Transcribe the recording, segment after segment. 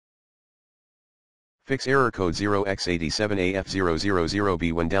Fix error code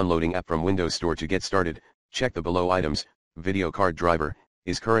 0x87af000b when downloading app from Windows Store. To get started, check the below items: video card driver,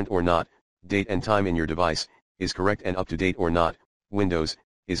 is current or not, date and time in your device, is correct and up to date or not, Windows,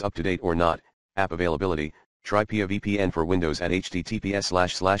 is up to date or not, app availability. Try Pia VPN for Windows at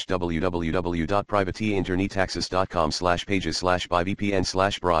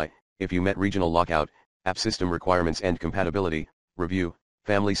https://www.privateinternetaccess.com/pages/by-vpn/bri. If you met regional lockout, app system requirements and compatibility, review,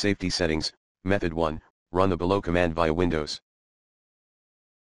 family safety settings. Method 1, run the below command via Windows.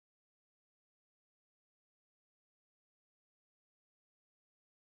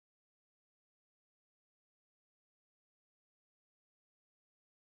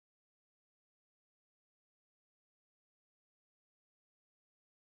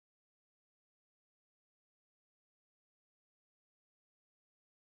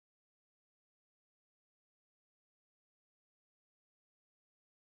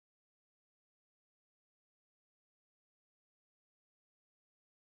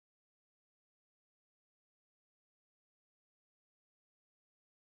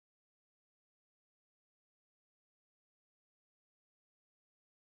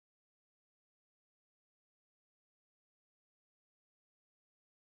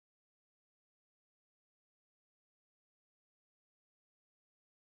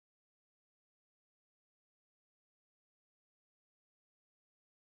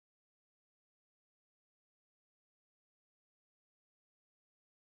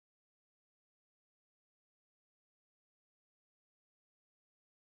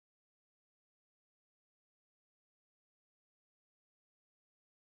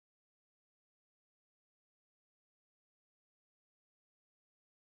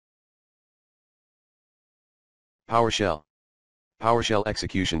 PowerShell. PowerShell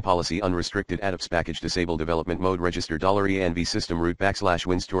execution policy: unrestricted apps package disable development mode register $env system root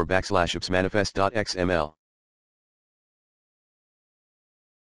 /winstore /apps manifest.xml.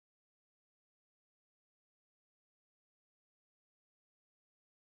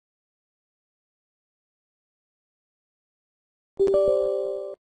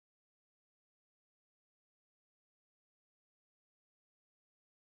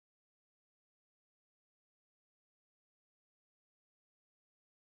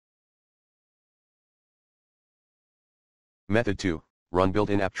 Method 2, run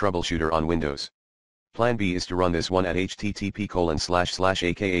built-in app troubleshooter on Windows. Plan B is to run this one at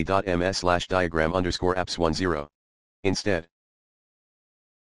http://aka.ms/diagram_apps10. Instead,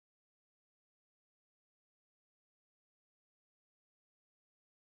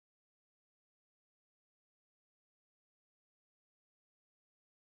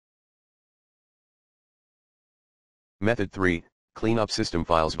 Method 3, clean up system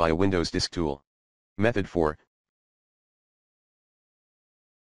files via Windows Disk Tool. Method 4,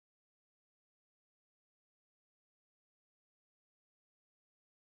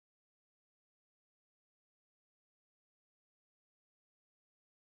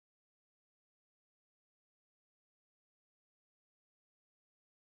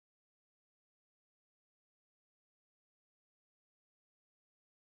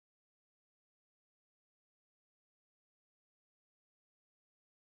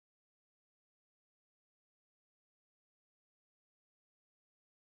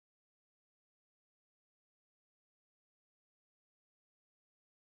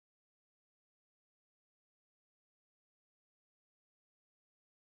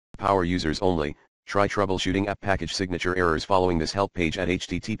 power users only. Try troubleshooting app package signature errors following this help page at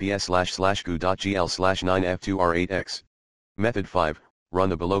https://goo.gl/9f2r8x. Method 5, run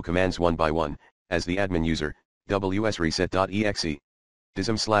the below commands one by one, as the admin user, wsreset.exe.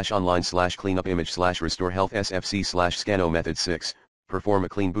 dism/online/cleanup image/restore health sfc/scano. Method 6, perform a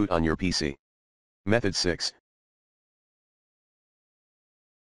clean boot on your PC. Method 6,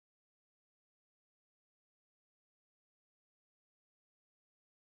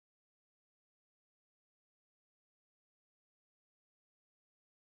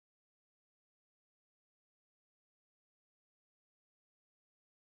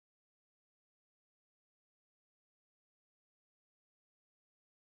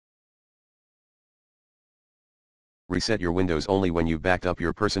 reset your Windows only when you've backed up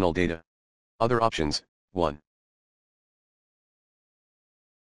your personal data. Other options: 1.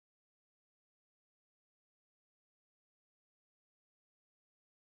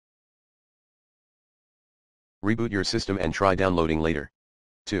 Reboot your system and try downloading later.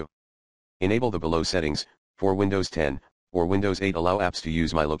 2. Enable the below settings. For Windows 10 or Windows 8, allow apps to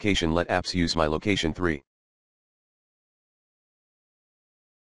use My Location. Let apps use My Location. 3.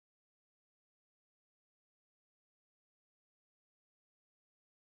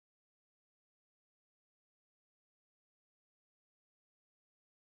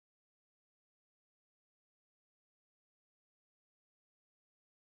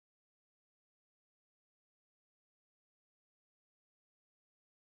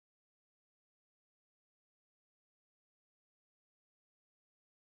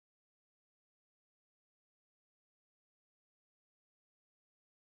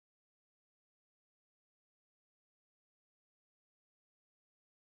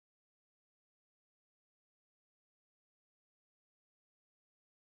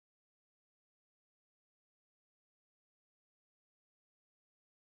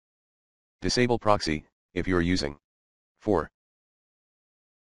 Disable proxy, if you're using 4.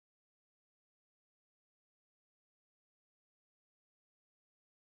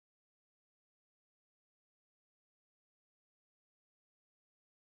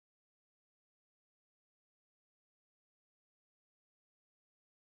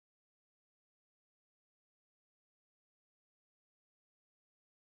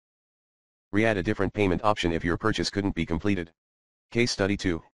 Re-add a different payment option if your purchase couldn't be completed. Case study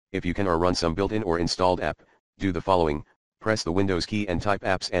 2, if you can or run some built-in or installed app, do the following: press the Windows key and type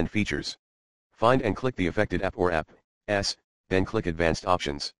apps and features. Find and click the affected app or apps, then click Advanced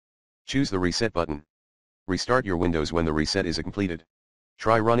Options. Choose the Reset button. Restart your Windows when the reset is completed.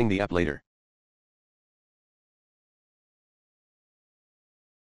 Try running the app later.